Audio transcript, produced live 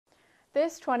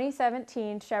This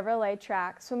 2017 Chevrolet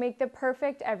Trax will make the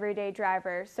perfect everyday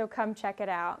driver, so come check it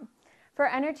out. For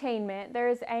entertainment, there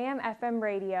is AM/FM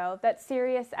radio that's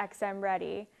Sirius XM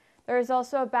ready. There is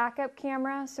also a backup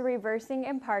camera, so reversing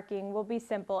and parking will be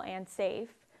simple and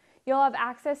safe. You'll have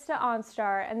access to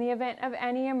OnStar in the event of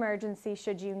any emergency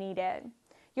should you need it.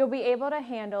 You'll be able to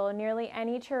handle nearly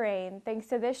any terrain thanks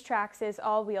to this Trax's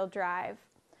all-wheel drive.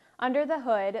 Under the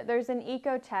hood, there's an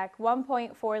Ecotec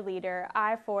 1.4-liter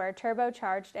i4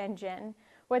 turbocharged engine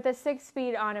with a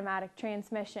 6-speed automatic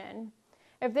transmission.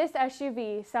 If this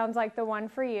SUV sounds like the one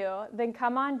for you, then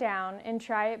come on down and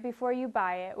try it before you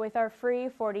buy it with our free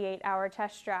 48-hour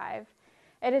test drive.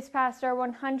 It has passed our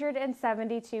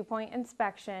 172-point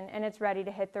inspection and it's ready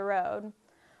to hit the road.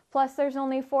 Plus, there's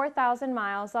only 4,000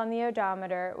 miles on the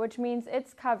odometer, which means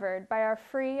it's covered by our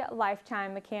free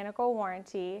lifetime mechanical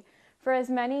warranty for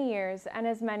as many years and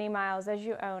as many miles as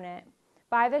you own it.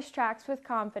 Buy this Trax with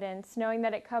confidence, knowing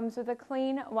that it comes with a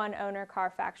clean one-owner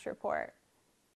CARFAX report.